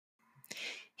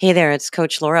Hey there, it's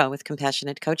Coach Laura with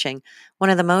Compassionate Coaching.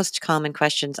 One of the most common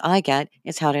questions I get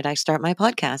is, how did I start my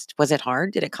podcast? Was it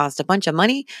hard? Did it cost a bunch of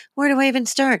money? Where do I even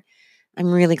start?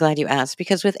 I'm really glad you asked,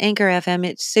 because with Anchor FM,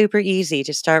 it's super easy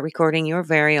to start recording your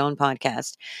very own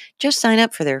podcast. Just sign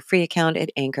up for their free account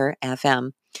at Anchor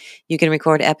FM. You can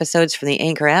record episodes from the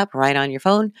Anchor app right on your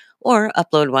phone or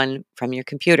upload one from your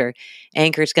computer.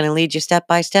 Anchor is going to lead you step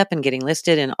by step in getting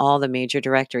listed in all the major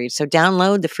directories. So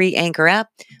download the free Anchor app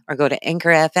or go to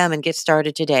Anchor FM and get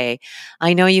started today.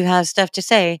 I know you have stuff to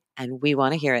say, and we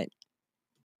want to hear it.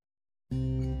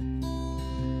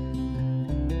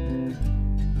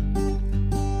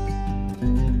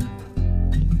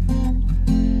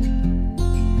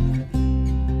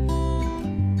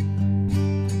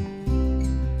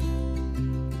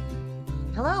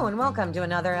 Hello and welcome to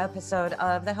another episode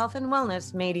of the Health and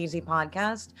Wellness Made Easy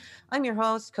podcast. I'm your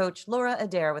host, Coach Laura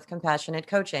Adair with Compassionate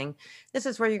Coaching. This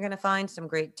is where you're going to find some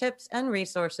great tips and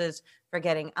resources for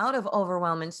getting out of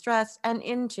overwhelm and stress and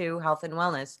into health and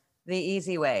wellness the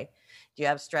easy way. Do you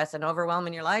have stress and overwhelm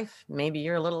in your life? Maybe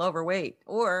you're a little overweight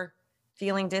or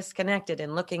feeling disconnected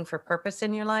and looking for purpose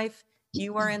in your life?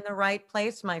 You are in the right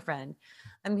place, my friend.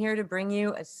 I'm here to bring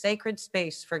you a sacred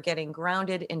space for getting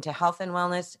grounded into health and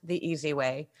wellness the easy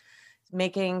way.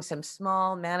 Making some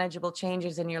small, manageable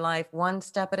changes in your life, one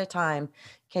step at a time,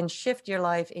 can shift your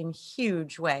life in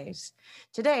huge ways.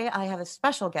 Today, I have a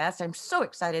special guest. I'm so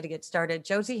excited to get started,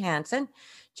 Josie Hansen.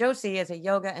 Josie is a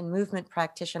yoga and movement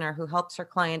practitioner who helps her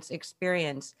clients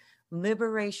experience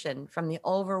liberation from the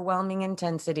overwhelming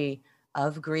intensity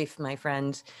of grief, my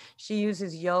friends. She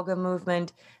uses yoga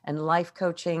movement and life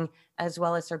coaching, as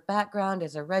well as her background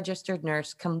as a registered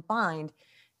nurse, combined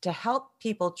to help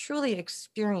people truly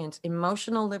experience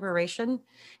emotional liberation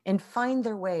and find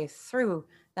their way through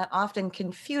that often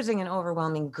confusing and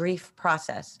overwhelming grief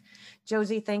process.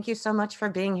 Josie, thank you so much for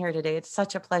being here today. It's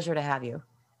such a pleasure to have you.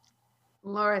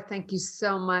 Laura, thank you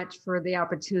so much for the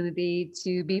opportunity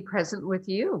to be present with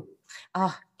you.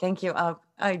 Oh, thank you.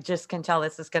 I just can tell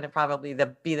this is going to probably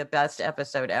be the best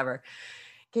episode ever.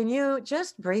 Can you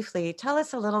just briefly tell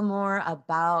us a little more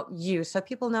about you so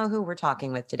people know who we're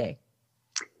talking with today?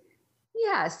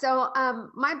 Yeah, so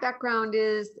my background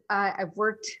is I've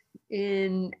worked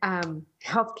in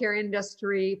healthcare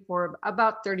industry for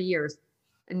about 30 years.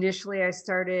 Initially, I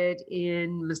started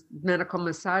in medical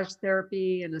massage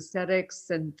therapy and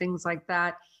aesthetics and things like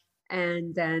that,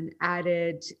 and then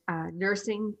added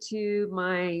nursing to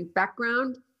my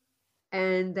background.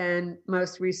 And then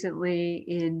most recently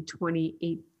in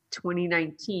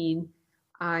 2019,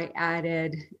 I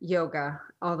added yoga.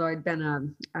 Although I'd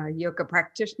been a yoga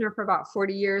practitioner for about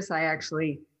 40 years, I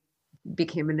actually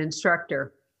became an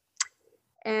instructor.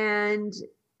 And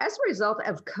as a result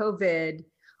of COVID,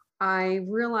 I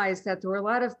realized that there were a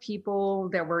lot of people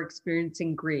that were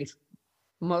experiencing grief.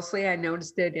 Mostly I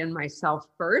noticed it in myself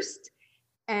first.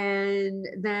 And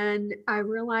then I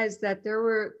realized that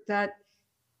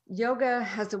yoga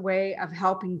has a way of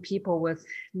helping people with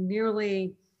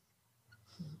nearly,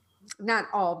 not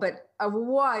all, but a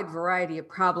wide variety of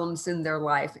problems in their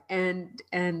life and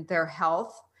their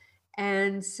health.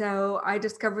 And so I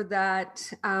discovered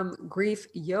that grief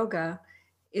yoga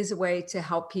is a way to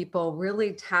help people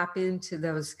really tap into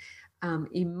those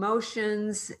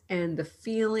emotions and the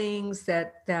feelings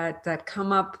that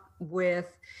come up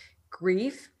with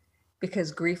grief,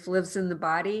 because grief lives in the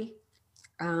body.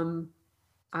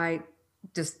 I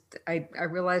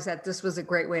realized that this was a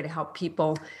great way to help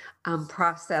people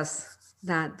process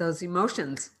those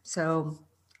emotions. So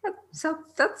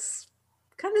that's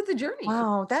kind of the journey.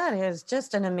 Wow, that is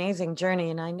just an amazing journey.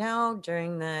 And I know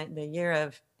during the year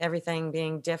of everything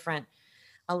being different,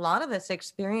 a lot of us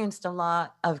experienced a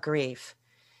lot of grief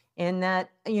in that,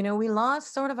 we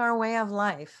lost sort of our way of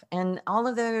life, and all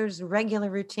of those regular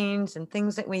routines and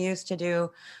things that we used to do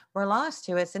were lost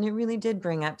to us. And it really did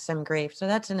bring up some grief. So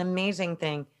that's an amazing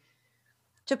thing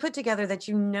to put together, that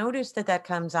you notice that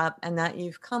comes up and that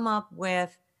you've come up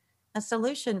with a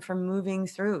solution for moving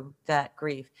through that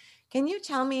grief. Can you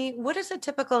tell me, what does a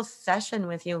typical session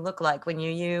with you look like when you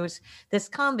use this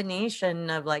combination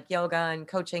of like yoga and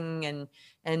coaching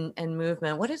and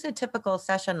movement? What is a typical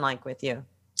session like with you?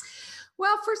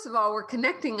 Well, first of all, we're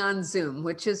connecting on Zoom,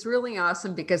 which is really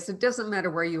awesome because it doesn't matter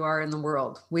where you are in the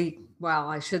world.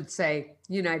 I should say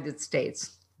United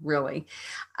States, really.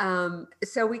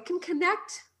 So we can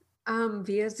connect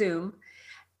via Zoom,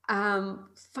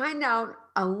 find out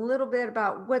a little bit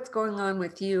about what's going on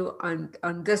with you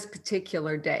on this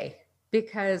particular day,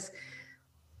 because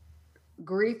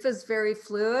grief is very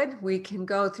fluid. We can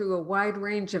go through a wide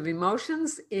range of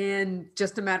emotions in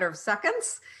just a matter of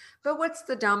seconds. But what's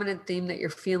the dominant theme that you're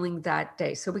feeling that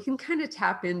day? So we can kind of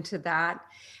tap into that.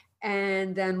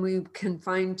 And then we can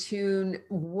fine tune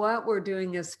what we're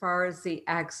doing as far as the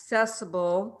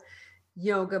accessible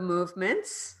yoga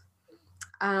movements.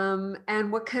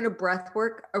 And what kind of breath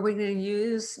work are we going to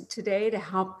use today to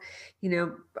help,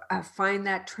 find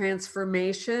that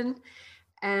transformation?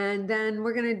 And then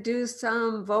we're going to do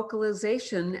some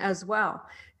vocalization as well.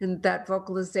 And that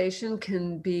vocalization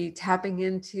can be tapping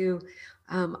into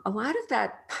a lot of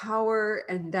that power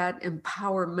and that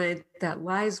empowerment that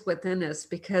lies within us.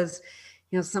 Because,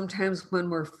 sometimes when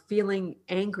we're feeling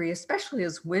angry, especially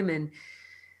as women,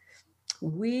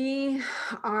 we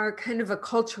are kind of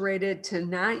acculturated to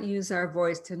not use our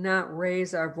voice, to not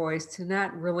raise our voice, to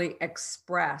not really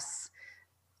express,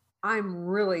 I'm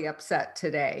really upset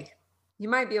today. You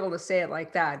might be able to say it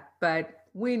like that, but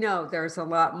we know there's a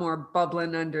lot more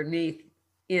bubbling underneath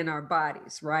in our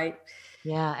bodies, right?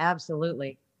 Yeah,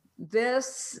 absolutely.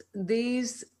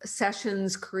 These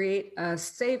sessions create a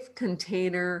safe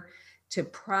container to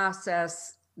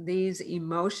process these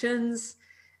emotions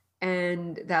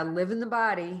and that live in the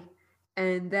body,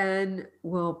 and then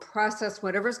we'll process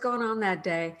whatever's going on that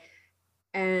day.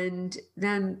 And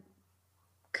then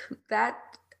that,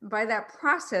 by that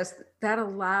process, that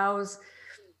allows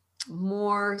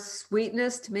more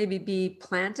sweetness to maybe be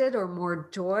planted, or more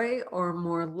joy, or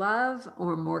more love,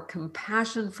 or more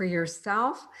compassion for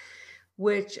yourself,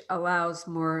 which allows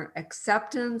more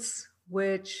acceptance,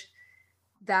 which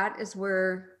that is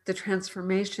where the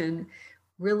transformation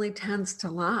really tends to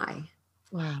lie.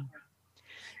 Wow.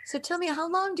 So tell me, how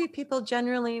long do people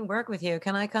generally work with you?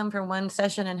 Can I come for one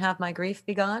session and have my grief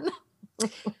be gone?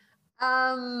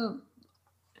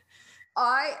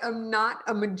 I am not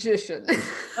a magician.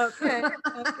 Okay.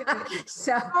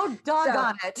 So, oh,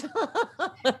 doggone it.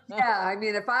 Yeah, I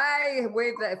mean, if I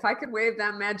could wave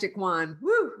that magic wand,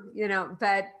 woo,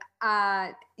 but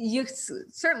you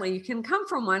certainly, you can come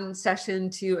from one session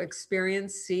to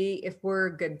experience, see if we're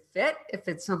a good fit, if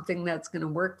it's something that's going to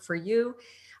work for you,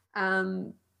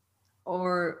 or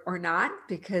not,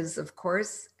 because of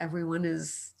course everyone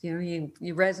is, you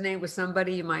resonate with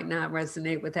somebody, you might not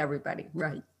resonate with everybody,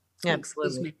 right? Absolutely.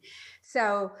 Excuse me.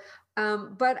 So,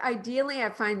 but ideally,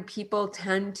 I find people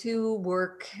tend to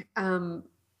work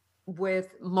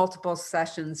with multiple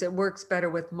sessions. It works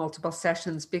better with multiple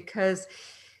sessions, because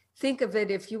think of it,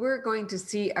 if you were going to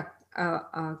see a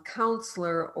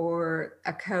counselor or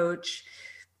a coach,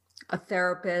 a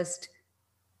therapist,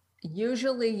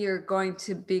 usually you're going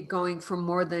to be going for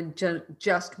more than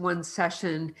just one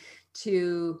session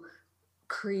to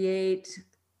create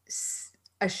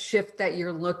a shift that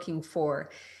you're looking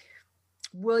for.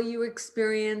 Will you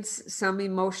experience some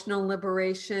emotional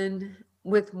liberation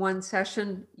with one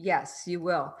session? Yes, you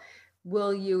will.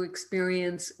 Will you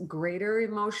experience greater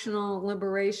emotional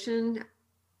liberation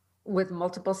with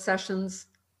multiple sessions?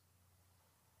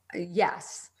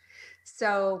 Yes.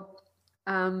 So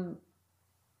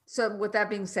with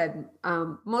that being said,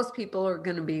 most people are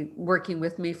going to be working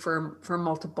with me for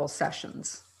multiple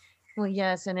sessions. Well,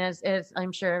 yes. And as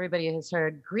I'm sure everybody has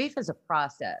heard, grief is a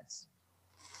process.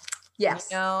 Yes.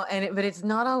 But it's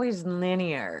not always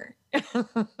linear.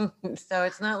 So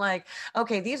it's not like,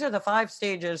 okay, these are the 5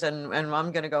 stages and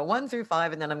I'm going to go 1 through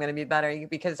 5 and then I'm going to be better.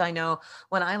 Because I know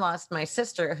when I lost my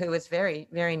sister, who was very,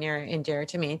 very near and dear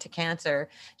to me, to cancer,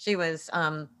 she was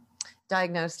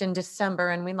diagnosed in December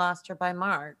and we lost her by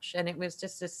March. And it was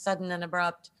just this sudden and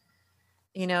abrupt,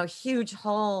 huge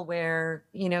hole where,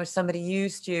 somebody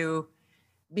used to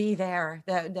be there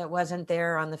that wasn't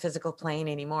there on the physical plane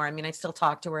anymore. I mean, I still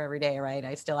talk to her every day, right?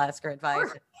 I still ask her advice.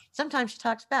 Sure. Sometimes she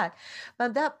talks back,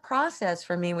 but that process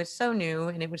for me was so new,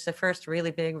 and it was the first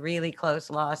really big, really close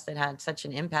loss that had such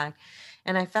an impact.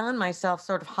 And I found myself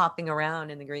sort of hopping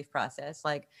around in the grief process.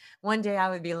 Like one day I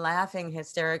would be laughing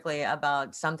hysterically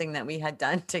about something that we had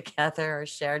done together or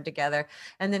shared together,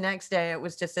 and the next day it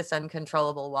was just this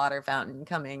uncontrollable water fountain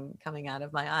coming out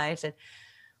of my eyes. And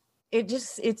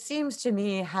it seems to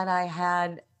me, had I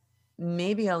had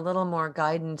maybe a little more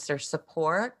guidance or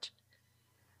support,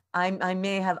 I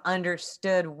may have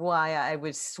understood why I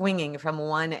was swinging from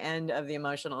one end of the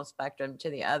emotional spectrum to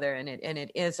the other. And it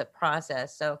is a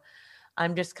process. So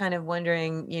I'm just kind of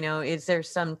wondering, is there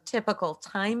some typical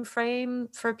time frame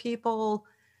for people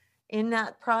in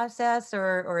that process,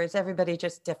 or is everybody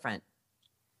just different?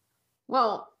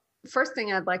 Well, first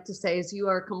thing I'd like to say is you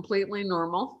are completely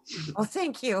normal. Oh,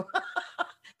 thank you.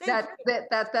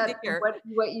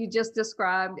 What you just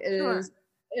described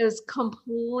is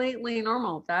completely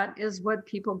normal. That is what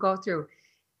people go through.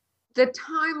 The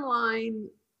timeline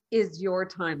is your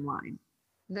timeline.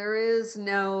 There is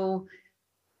no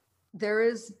there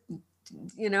is,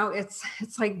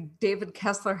 it's like David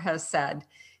Kessler has said,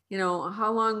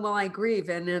 how long will I grieve?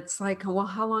 And it's like, well,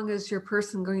 how long is your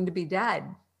person going to be dead?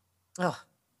 Oh,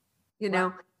 You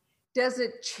know, does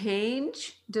it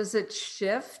change? Does it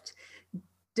shift?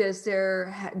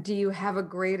 Do you have a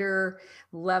greater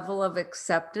level of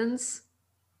acceptance?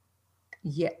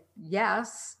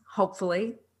 Yes,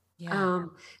 hopefully. yeah.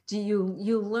 Do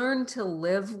you learn to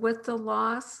live with the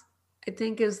loss? I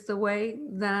think is the way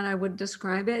that I would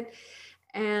describe it.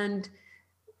 And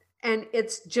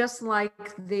it's just like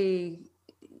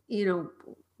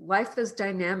life is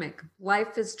dynamic.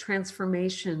 Life is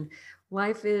transformation.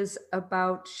 Life is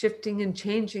about shifting and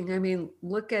changing. I mean,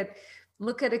 look at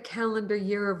a calendar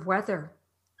year of weather.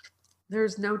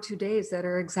 There's no 2 days that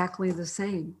are exactly the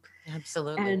same.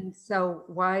 Absolutely. And so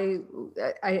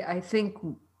I think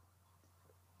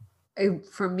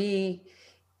for me,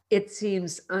 it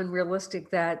seems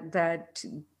unrealistic that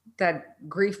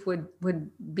grief would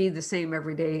be the same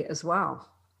every day as well.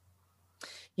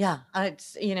 Yeah,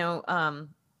 it's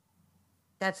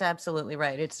that's absolutely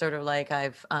right. It's sort of like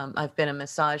I've been a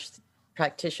massage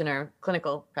practitioner,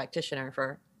 clinical practitioner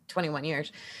for 21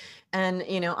 years. And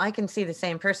I can see the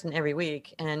same person every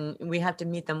week, and we have to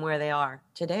meet them where they are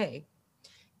today.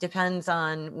 Depends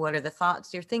on what are the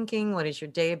thoughts you're thinking, what has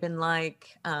your day been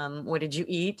like, what did you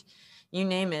eat? You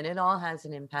name it. It all has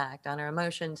an impact on our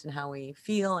emotions and how we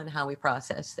feel and how we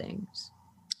process things.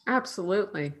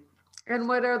 Absolutely. And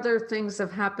what other things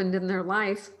have happened in their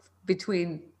life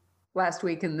between last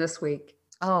week and this week?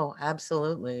 Oh,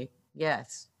 absolutely.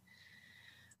 Yes.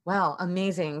 Wow,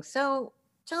 amazing. So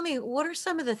tell me, what are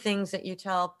some of the things that you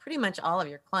tell pretty much all of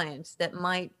your clients that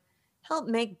might help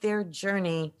make their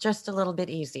journey just a little bit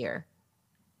easier?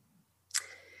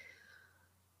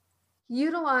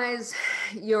 Utilize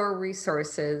your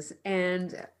resources.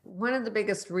 And one of the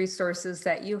biggest resources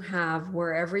that you have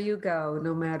wherever you go,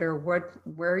 no matter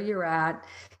where you're at,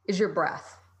 is your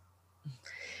breath.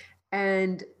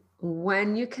 And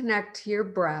when you connect to your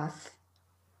breath,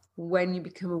 when you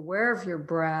become aware of your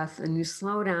breath and you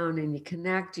slow down and you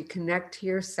connect to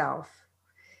yourself.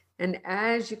 And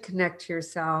as you connect to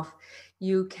yourself,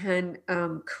 you can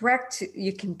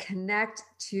you can connect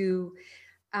to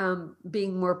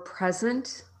being more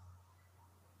present.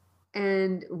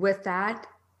 And with that,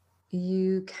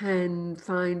 you can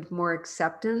find more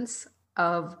acceptance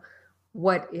of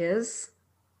what is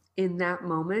in that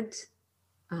moment.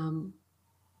 Um,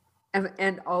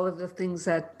 and all of the things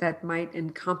that might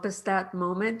encompass that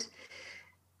moment.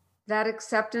 That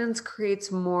acceptance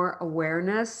creates more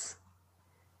awareness.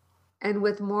 And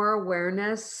with more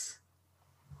awareness,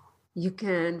 you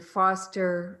can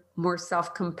foster more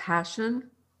self-compassion,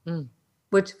 Mm,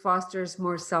 which fosters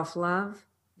more self-love,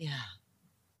 yeah.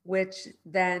 which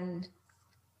then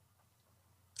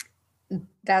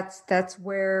that's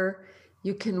where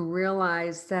you can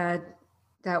realize that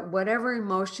whatever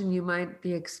emotion you might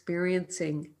be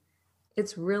experiencing,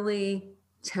 it's really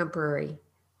temporary.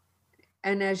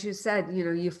 And as you said,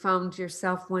 you found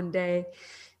yourself one day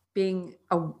being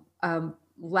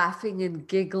laughing and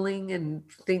giggling and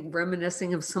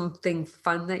reminiscing of something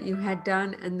fun that you had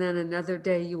done, and then another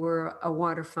day you were a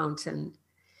water fountain.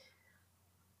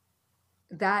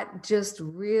 That just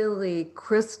really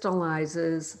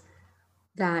crystallizes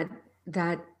that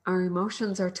our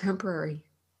emotions are temporary,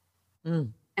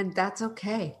 Mm. and that's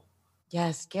okay.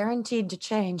 Yes, guaranteed to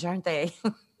change, aren't they?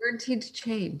 Guaranteed to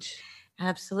change.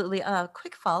 Absolutely. A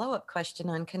quick follow-up question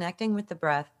on connecting with the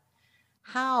breath.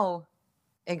 How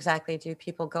exactly do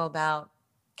people go about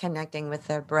connecting with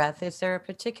their breath? Is there a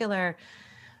particular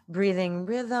breathing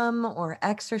rhythm or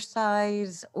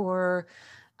exercise or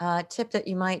tip that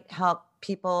you might help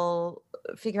people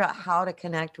figure out how to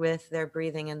connect with their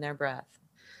breathing and their breath?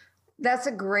 That's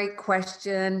a great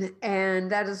question.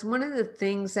 And that is one of the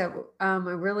things that I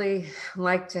really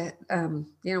like to,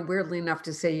 weirdly enough,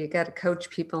 to say you got to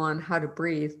coach people on how to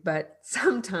breathe, but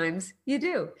sometimes you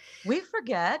do. We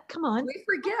forget. Come on.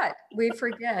 We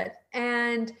forget.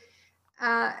 And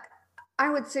uh, I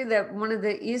would say that one of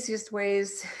the easiest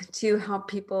ways to help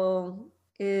people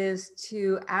is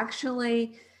to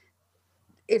actually,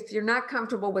 if you're not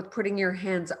comfortable with putting your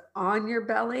hands on your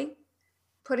belly,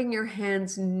 putting your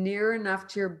hands near enough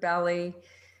to your belly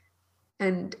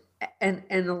and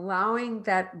allowing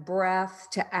that breath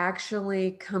to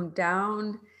actually come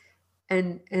down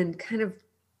and kind of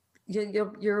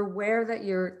you're aware that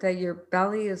your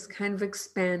belly is kind of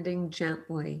expanding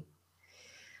gently.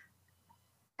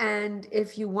 And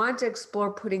if you want to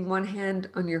explore putting one hand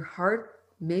on your heart,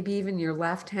 maybe even your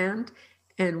left hand,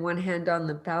 and one hand on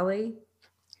the belly,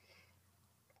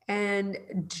 and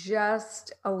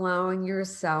just allowing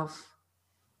yourself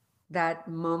that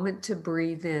moment to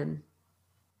breathe in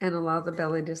and allow the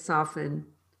belly to soften.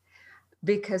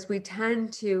 Because we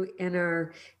tend to, in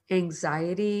our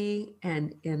anxiety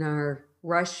and in our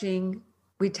rushing,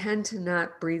 we tend to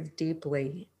not breathe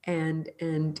deeply. And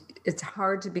it's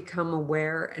hard to become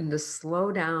aware and to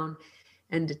slow down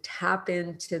and to tap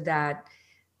into that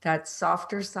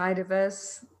softer side of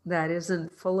us that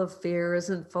isn't full of fear,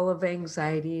 isn't full of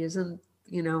anxiety, isn't,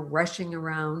 rushing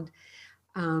around.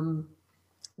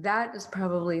 That is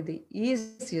probably the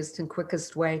easiest and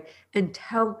quickest way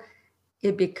until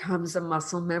it becomes a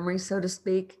muscle memory, so to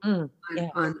speak, Yes.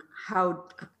 on how,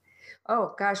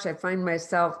 oh gosh, I find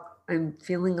myself, I'm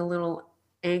feeling a little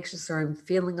anxious or I'm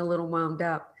feeling a little wound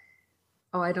up.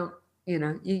 Oh, I don't, you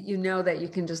know that you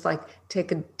can just like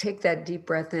take that deep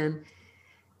breath in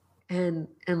and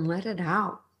let it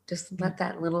out. Just let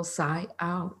that little sigh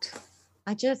out.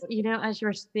 I just, as you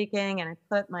were speaking, and I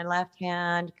put my left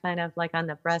hand kind of like on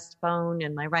the breastbone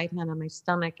and my right hand on my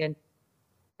stomach, and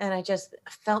I just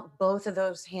felt both of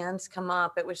those hands come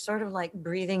up. It was sort of like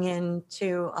breathing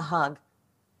into a hug.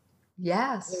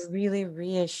 Yes. A really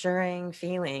reassuring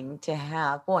feeling to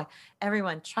have. Boy,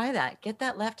 everyone try that. Get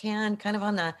that left hand kind of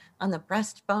on the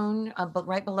breastbone, but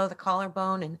right below the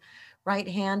collarbone, and right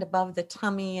hand above the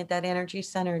tummy at that energy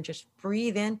center. Just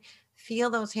breathe in,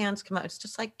 feel those hands come out. It's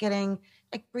just like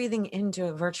breathing into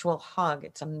a virtual hug.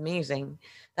 It's amazing.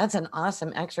 That's an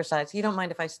awesome exercise. You don't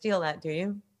mind if I steal that, do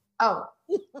you? Oh,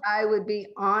 I would be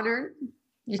honored.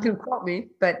 You can quote me,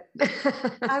 but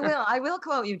I will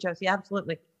quote you, Josie.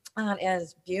 Absolutely. That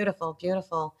is beautiful,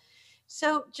 beautiful.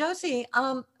 So, Josie,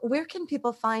 where can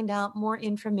people find out more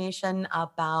information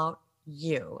about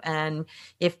you? And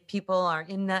if people are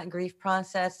in that grief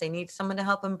process, they need someone to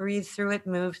help them breathe through it,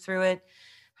 move through it,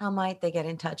 how might they get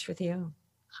in touch with you?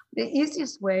 The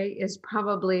easiest way is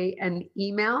probably an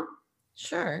email.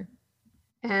 Sure.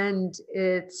 And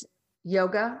it's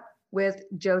yoga with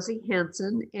Josie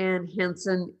Hansen, and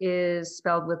Hansen is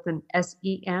spelled with an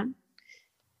S-E-N.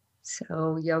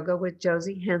 So yoga with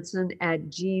Josie Hansen at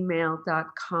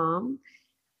gmail.com.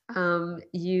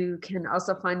 You can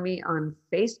also find me on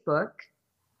Facebook.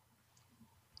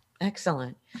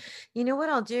 Excellent. You know what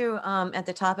I'll do at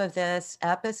the top of this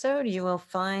episode? You will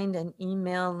find an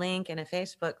email link and a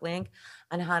Facebook link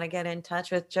on how to get in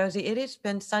touch with Josie. It has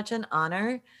been such an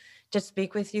honor to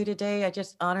speak with you today. I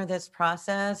just honor this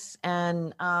process.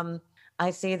 And I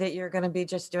see that you're going to be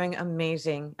just doing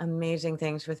amazing, amazing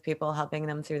things with people, helping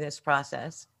them through this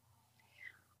process.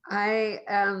 I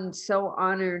am so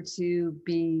honored to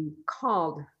be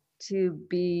called to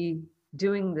be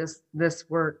doing this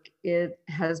work. It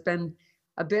has been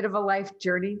a bit of a life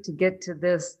journey to get to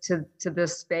this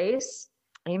space.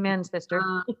 Amen, sister.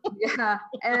 Yeah,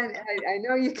 and I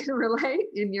know you can relate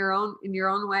in your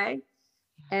own way.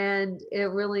 And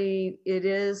it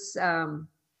is.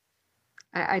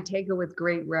 I take it with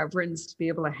great reverence to be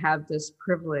able to have this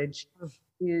privilege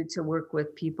to work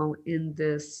with people in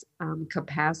this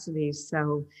capacity.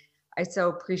 So I so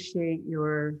appreciate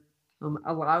your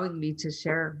allowing me to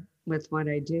share with what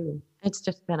I do. It's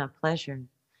just been a pleasure.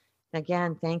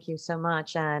 Again, thank you so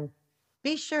much. And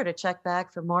be sure to check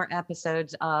back for more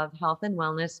episodes of Health and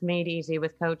Wellness Made Easy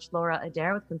with Coach Laura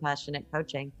Adair with Compassionate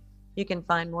Coaching. You can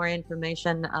find more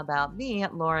information about me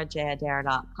at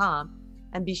laurajadair.com.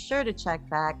 And be sure to check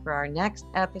back for our next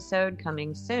episode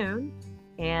coming soon.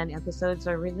 And episodes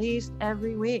are released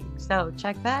every week. So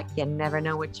check back. You never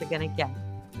know what you're going to get.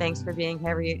 Thanks for being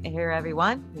here,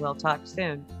 everyone. We'll talk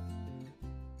soon.